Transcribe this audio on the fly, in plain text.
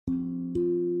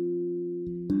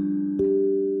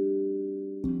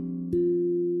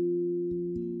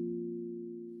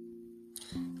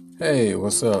Hey,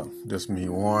 what's up? This me,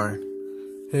 Warren.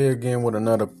 Here again with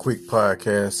another quick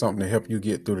podcast, something to help you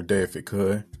get through the day if it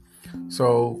could.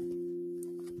 So,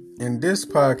 in this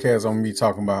podcast, I'm going to be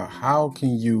talking about how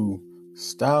can you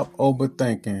stop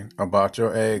overthinking about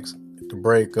your ex, the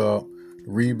breakup,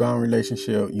 the rebound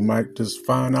relationship. You might just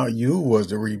find out you was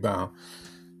the rebound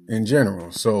in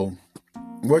general. So,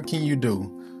 what can you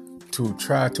do to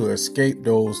try to escape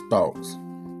those thoughts?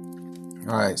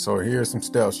 All right, so here's some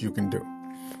steps you can do.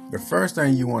 The first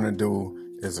thing you want to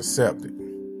do is accept it.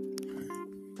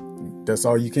 That's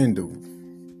all you can do.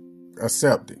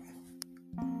 Accept it.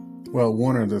 Well,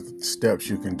 one of the steps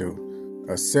you can do.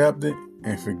 Accept it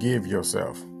and forgive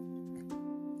yourself.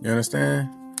 You understand?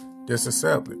 Just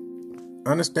accept it.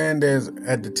 Understand that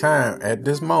at the time, at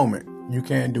this moment, you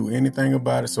can't do anything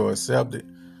about it, so accept it.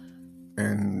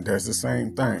 And that's the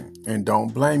same thing. And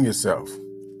don't blame yourself.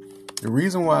 The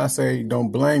reason why I say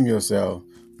don't blame yourself,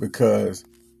 because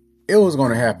it was going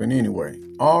to happen anyway.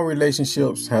 All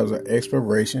relationships have an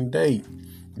expiration date.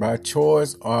 By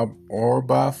choice or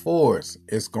by force,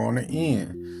 it's going to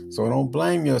end. So don't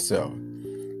blame yourself.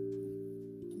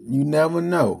 You never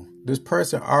know. This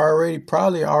person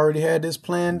probably already had this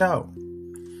planned out.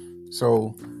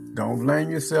 So don't blame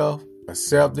yourself.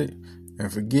 Accept it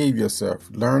and forgive yourself.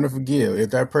 Learn to forgive. If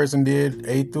that person did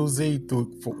A through Z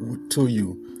to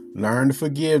you, learn to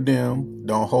forgive them.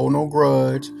 Don't hold no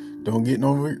grudge. Don't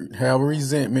have a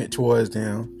resentment towards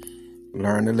them.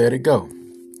 Learn to let it go.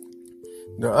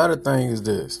 The other thing is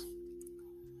this.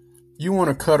 You want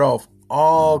to cut off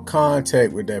all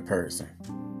contact with that person.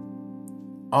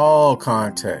 All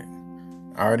contact.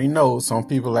 I already know some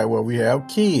people we have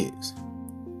kids.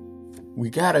 We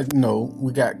gotta know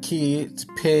we got kids,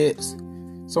 pets,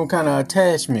 some kind of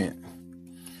attachment.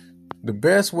 The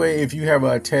best way if you have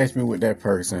an attachment with that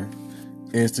person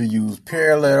is to use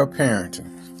parallel parenting.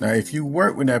 Now, if you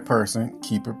work with that person,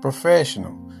 keep it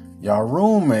professional. Y'all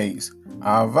roommates,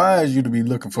 I advise you to be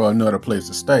looking for another place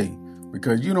to stay,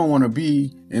 because you don't want to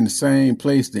be in the same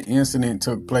place the incident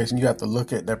took place and you have to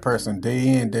look at that person day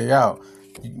in, day out.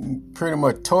 You're pretty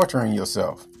much torturing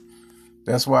yourself.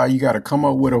 That's why you got to come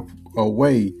up with a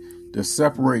way to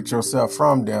separate yourself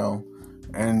from them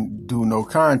and do no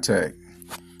contact.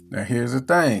 Now, here's the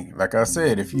thing. Like I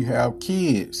said, if you have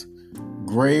kids,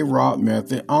 gray rock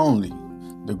method only.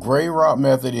 The gray rock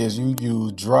method is you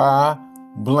use dry,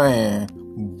 bland,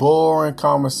 boring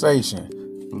conversation,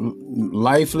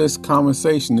 lifeless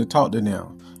conversation to talk to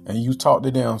them. And you talk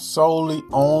to them solely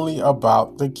only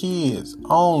about the kids.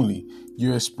 Only.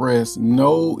 You express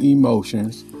no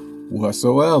emotions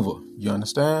whatsoever. You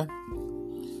understand?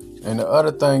 And the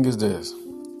other thing is this.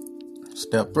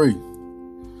 Step 3.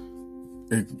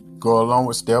 It go along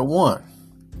with step 1.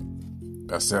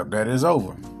 Accept that it's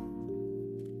over.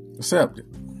 Accept it.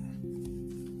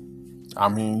 I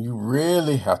mean, you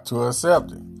really have to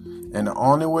accept it. And the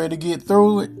only way to get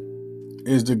through it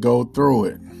is to go through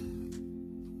it.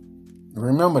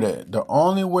 Remember that. The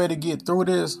only way to get through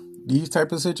these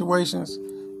type of situations,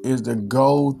 is to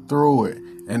go through it.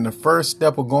 And the first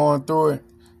step of going through it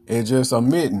is just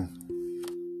admitting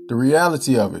the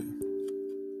reality of it.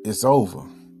 It's over.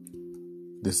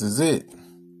 This is it.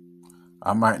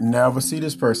 I might never see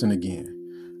this person again.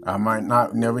 I might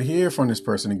never hear from this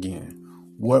person again.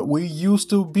 What we used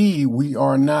to be, we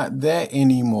are not that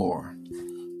anymore.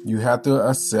 You have to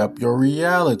accept your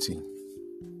reality.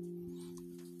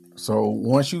 So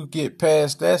once you get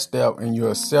past that step and you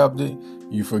accept it,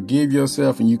 you forgive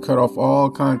yourself and you cut off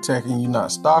all contact and you're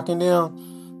not stalking them,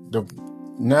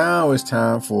 now it's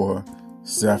time for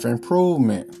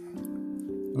self-improvement.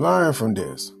 Learn from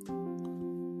this.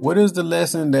 What is the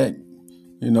lesson that,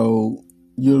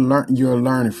 you're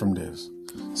learning from this?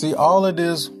 See, all of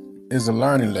this is a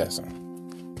learning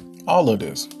lesson. All of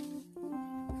this.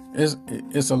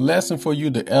 It's a lesson for you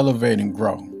to elevate and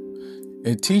grow.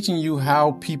 It's teaching you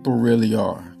how people really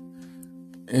are.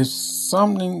 It's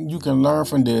something you can learn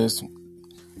from this,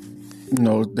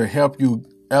 to help you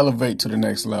elevate to the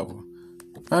next level.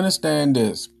 Understand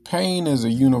this. Pain is a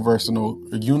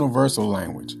universal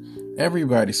language.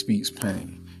 Everybody speaks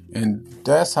pain. And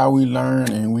that's how we learn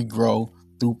and we grow,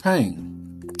 through pain.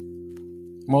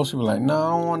 Most people are like, no, I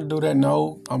don't want to do that.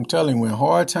 No, I'm telling you, when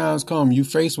hard times come, you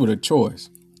faced with a choice.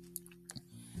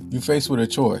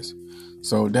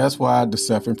 So that's why the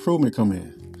self-improvement come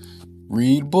in.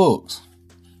 Read books,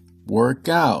 work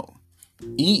out,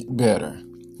 eat better,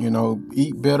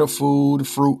 eat better food,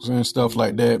 fruits and stuff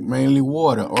like that. Mainly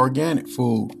water, organic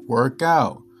food, work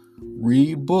out,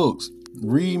 read books,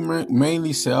 read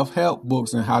mainly self-help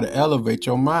books and how to elevate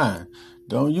your mind.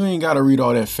 You ain't got to read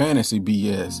all that fantasy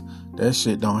BS. That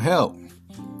shit don't help.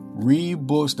 Read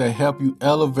books that help you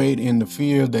elevate in the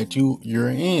field that you're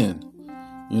in.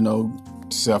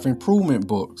 Self-improvement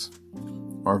books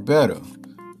are better.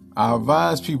 I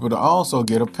advise people to also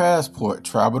get a passport,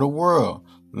 travel the world,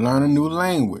 learn a new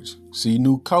language, see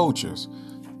new cultures.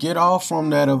 Get off from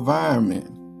that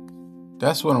environment.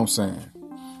 That's what I'm saying.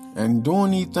 And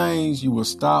doing these things, you will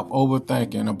stop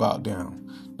overthinking about them.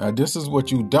 Now, this is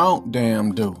what you don't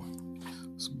damn do.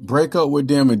 Break up with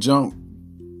them and jump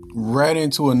right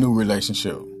into a new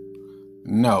relationship.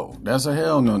 No, that's a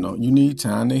hell no. You need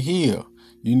time to heal.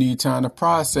 You need time to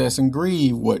process and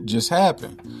grieve what just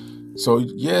happened. So,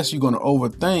 yes, you're going to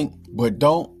overthink, but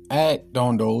don't act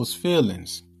on those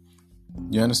feelings.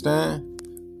 You understand?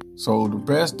 So, the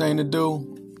best thing to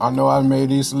do, I know I made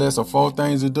this list of 4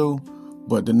 things to do,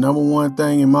 but the number one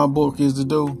thing in my book is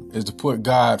to put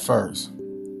God first.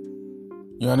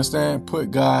 You understand? Put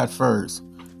God first.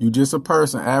 You just a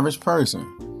person, average person.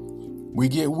 We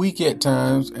get weak at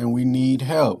times and we need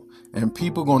help. And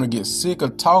people going to get sick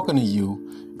of talking to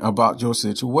you about your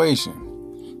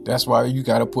situation. That's why you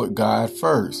got to put God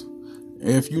first.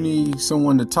 If you need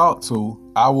someone to talk to,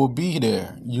 I will be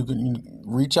there. You can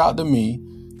reach out to me.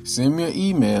 Send me an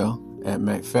email at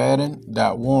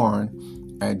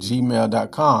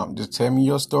mcfadden.warren@gmail.com. Just tell me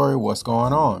your story, what's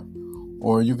going on.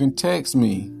 Or you can text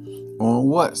me on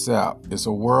WhatsApp. It's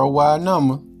a worldwide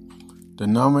number. The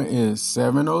number is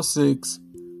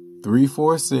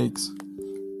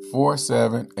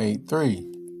 706-346-4783.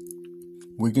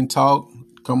 We can talk,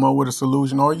 come up with a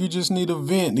solution, or you just need a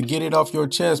vent to get it off your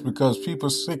chest because people are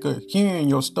sick of hearing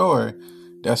your story.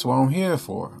 That's what I'm here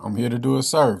for. I'm here to do a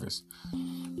service.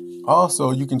 Also,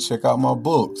 you can check out my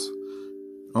books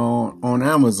on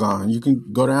Amazon. You can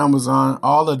go to Amazon.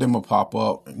 All of them will pop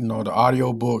up, the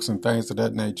audio books and things of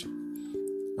that nature.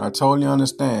 I totally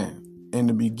understand. In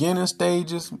the beginning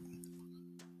stages,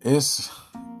 it's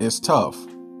tough.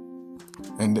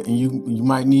 And you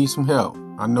might need some help.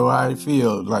 I know how it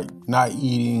feels, like not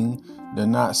eating, the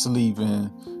not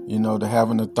sleeping, the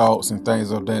having the thoughts and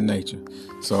things of that nature.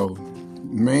 So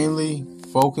mainly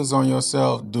focus on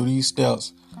yourself, do these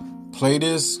steps, play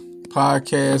this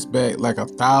podcast back like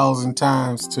 1,000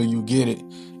 times till you get it.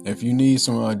 If you need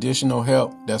some additional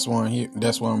help, that's what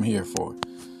I'm here for.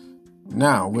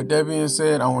 Now, with that being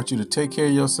said, I want you to take care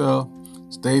of yourself,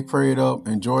 stay prayed up,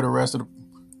 enjoy the rest of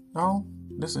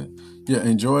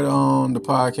enjoy the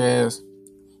podcast.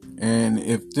 And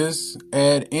if this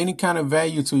add any kind of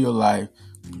value to your life,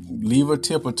 leave a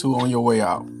tip or 2 on your way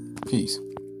out. Peace.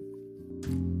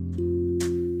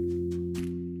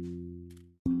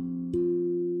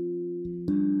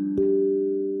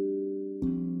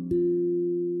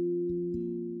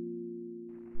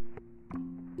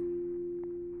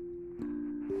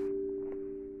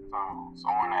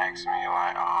 Someone asked me,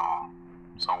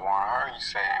 so Warren, I heard you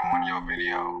say in one of your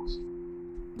videos,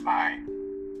 when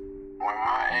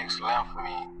my ex left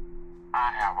me,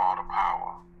 I have all the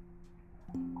power.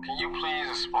 Can you please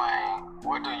explain,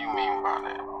 what do you mean by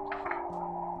that?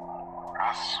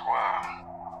 I swear,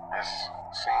 it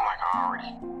seemed like I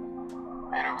already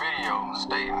made a video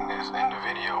stating this in the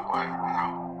video, but,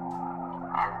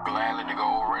 I'm gladly to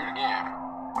go over it again.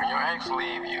 When your ex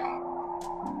leave you,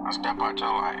 or step out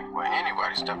your life, or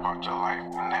anybody step out your life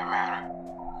in that matter,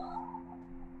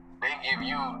 they give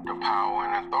you the power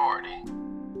and authority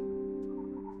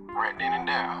right then and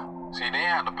there. See, they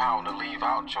have the power to leave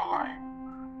out your life.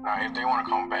 Now, if they want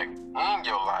to come back in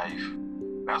your life,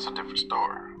 that's a different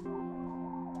story.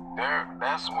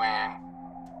 That's when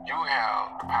you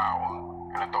have the power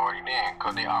and authority then,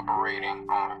 because they're operating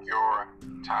on your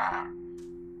time.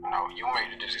 You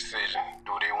made the decision.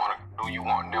 Do you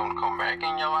want them to come back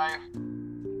in your life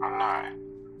or not?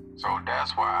 So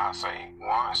that's why I say,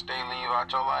 once they leave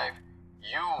out your life,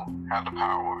 you have the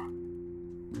power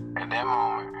at that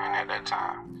moment and at that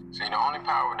time. See, the only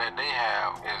power that they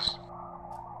have is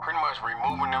pretty much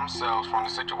removing themselves from the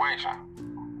situation.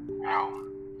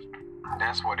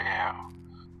 That's what they have.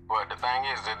 But the thing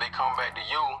is that they come back to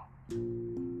you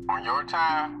on your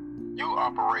time, you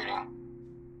operating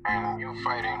and you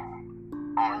fighting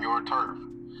on your turf.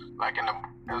 Like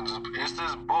it's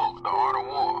this book, The Art of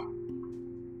War.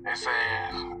 It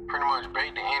says pretty much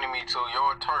bait the enemy to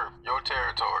your turf, your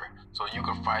territory, so you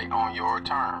can fight on your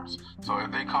terms. So if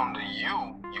they come to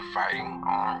you, you fighting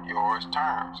on your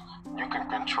terms. You can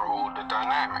control the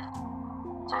dynamic.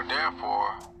 So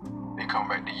therefore, they come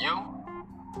back to you,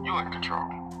 you in control.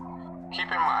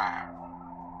 Keep in mind,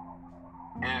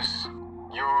 it's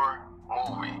your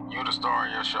movie. You the star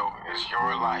of your show. It's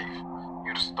your life.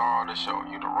 You the star of the show.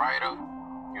 You the writer.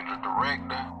 You the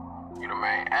director. You the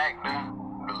main actor.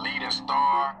 The leading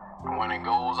star. And when it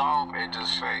goes off, it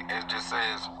just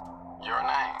says your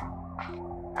name.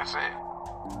 That's it.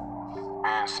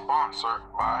 And sponsored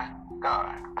by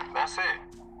God. That's it.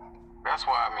 That's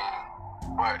what I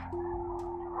mean. But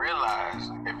realize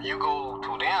if you go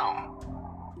to them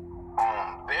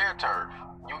on their turf,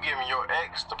 you giving your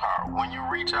ex the power. When you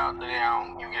reach out to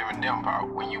them, you giving them power.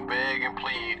 When you beg and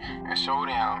plead and show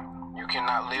them you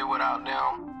cannot live without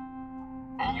them,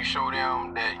 and you show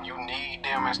them that you need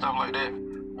them and stuff like that,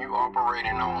 you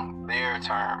operating on their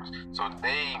terms. So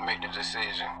they make the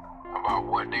decision about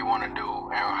what they want to do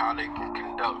and how they can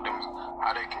conduct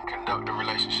the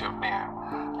relationship then.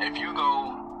 If you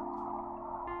go,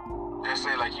 just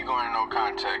say like you go into no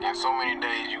contact, and so many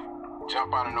days you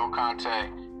jump out of no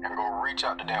contact and go reach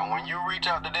out to them. When you reach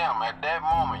out to them, at that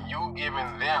moment, you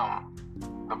giving them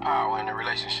the power in the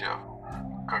relationship.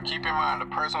 Because keep in mind, the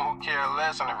person who cares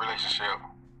less in the relationship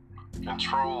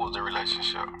controls the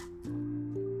relationship.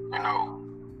 You know,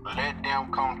 let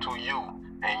them come to you,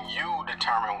 and you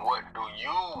determine what do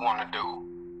you want to do.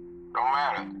 Don't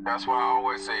matter. That's why I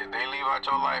always say, if they leave out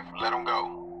your life, let them go.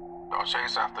 Don't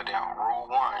chase after them. Rule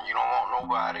 1, you don't want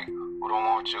nobody who don't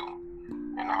want you.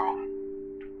 You know?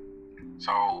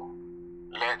 So,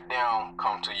 let them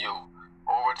come to you.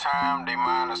 Over time, their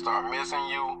mind will start missing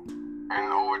you,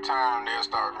 and over time, they'll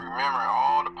start remembering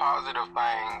all the positive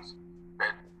things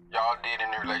that y'all did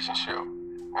in the relationship.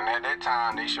 And at that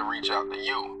time, they should reach out to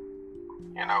you.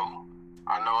 You know,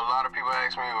 I know a lot of people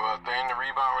ask me, well, if they're in the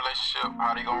rebound relationship,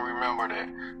 how they gonna remember that?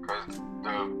 Because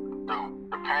the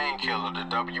painkiller, the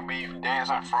WB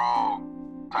dancing frog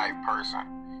type person,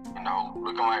 you know,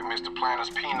 looking like Mr. Planner's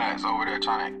Peanuts over there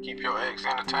trying to keep your ex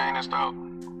entertained and stuff,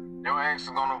 your ex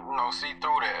is gonna, you know, see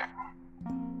through that.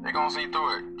 They're gonna see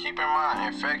through it. Keep in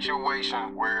mind,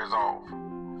 infatuation wears off.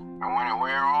 And when it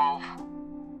wears off,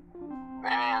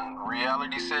 then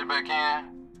reality set back in,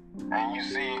 and you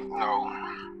see, you know,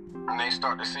 and they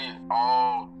start to see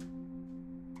all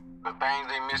the things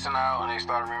they missing out, and they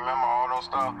start to remember all those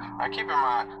stuff. Now keep in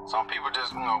mind, some people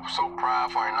just, you know, so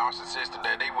prideful and narcissistic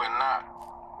that they will not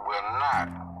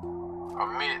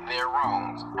admit their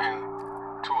wrongs. And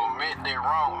to admit their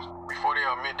wrongs, before they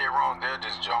admit their wrongs, they'll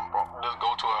just just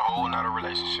go to a whole nother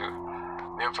relationship.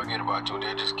 They'll forget about you.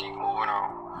 They'll just keep moving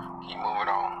on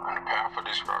on the path of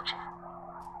destruction.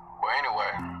 But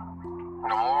anyway,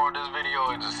 the moral of this video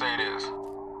is to say this: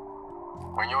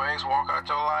 when your ex walk out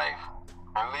your life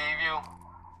and leave you,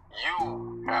 you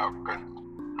have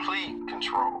complete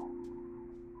control.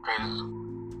 Because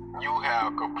you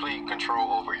have complete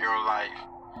control over your life.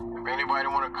 If anybody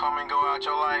want to come and go out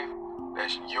your life,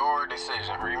 that's your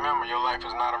decision. Remember, your life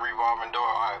is not a revolving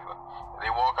door either. If they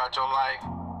walk out your life,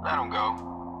 let them go.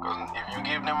 Because if you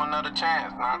give them another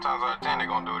chance, 9 times out of 10, they're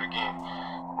going to do it again.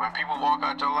 When people walk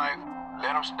out your life,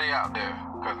 let them stay out there.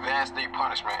 Because that's their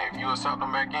punishment. If you accept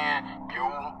them back in,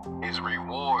 you is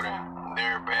rewarding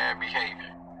their bad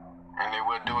behavior. And they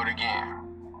will do it again.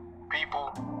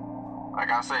 People, like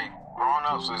I say,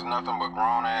 grown-ups is nothing but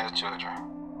grown-ass children.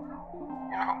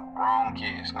 You know, grown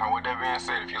kids. Now, with that being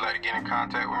said, if you'd like to get in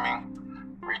contact with me,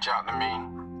 reach out to me.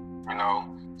 You know,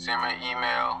 send me an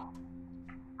email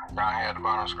down here at the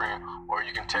bottom of the screen. Or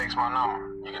you can text my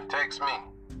number. You can text me.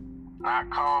 Not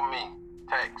call me.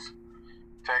 Text.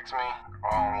 Text me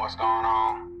on what's going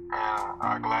on, and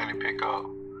I'll gladly pick up.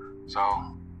 So,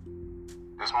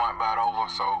 this month about over,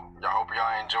 so y'all hope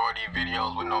y'all enjoy these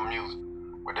videos with no music.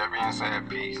 With that being said,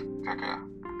 peace. Take care.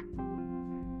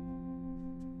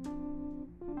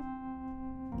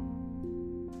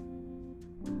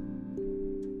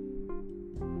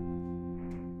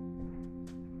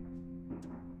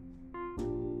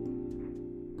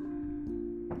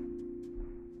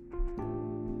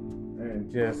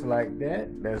 And just like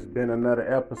that, that's been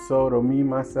another episode of Me,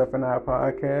 Myself, and I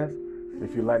podcast.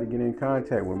 If you'd like to get in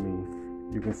contact with me,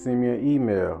 you can send me an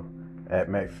email at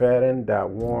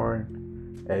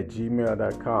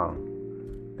mcfadden.warren@gmail.com.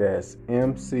 That's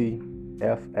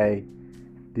mcfadden.warren,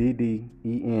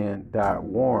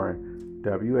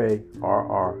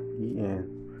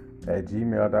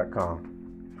 WARREN,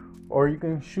 or you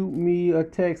can shoot me a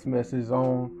text message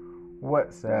on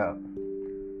WhatsApp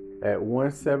at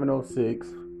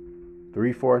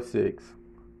 1706-346.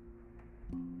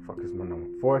 Fuck is my number?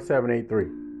 4783.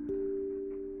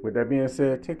 With that being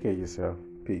said, take care of yourself.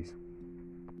 Peace.